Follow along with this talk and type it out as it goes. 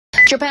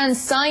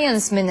Japan's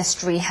Science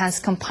Ministry has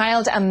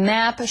compiled a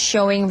map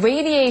showing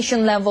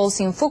radiation levels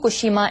in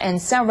Fukushima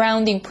and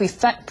surrounding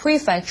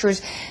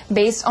prefectures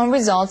based on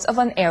results of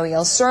an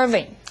aerial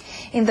survey.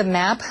 In the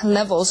map,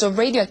 levels of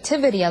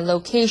radioactivity at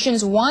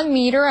locations 1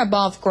 meter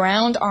above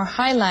ground are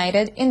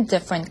highlighted in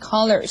different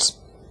colors.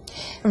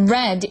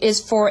 Red is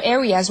for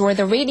areas where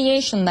the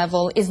radiation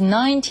level is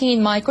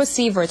 19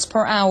 microsieverts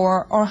per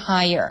hour or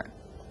higher.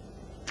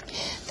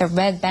 The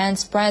red band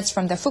spreads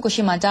from the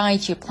Fukushima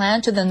Daiichi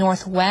plant to the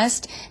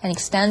northwest and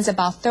extends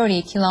about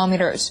 30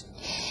 kilometers.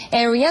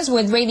 Areas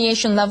with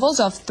radiation levels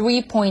of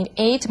 3.8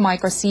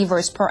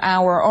 microsieverts per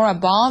hour or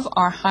above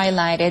are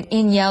highlighted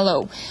in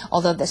yellow.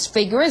 Although this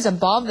figure is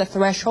above the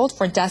threshold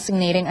for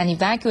designating an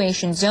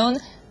evacuation zone,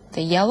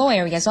 the yellow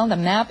areas on the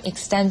map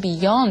extend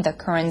beyond the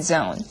current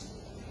zone.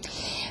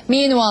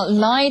 Meanwhile,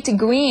 light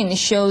green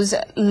shows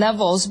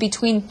levels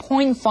between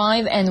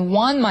 0.5 and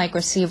 1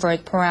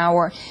 microsievert per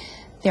hour.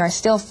 They are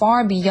still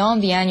far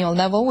beyond the annual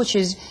level, which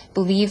is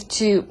believed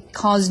to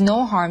cause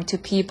no harm to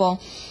people.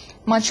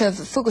 Much of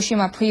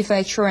Fukushima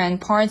Prefecture and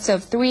parts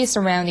of 3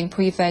 surrounding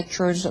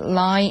prefectures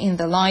lie in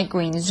the light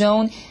green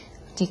zone.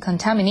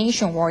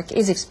 Decontamination work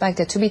is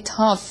expected to be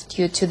tough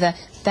due to the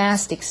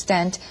vast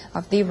extent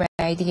of the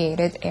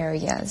irradiated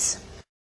areas.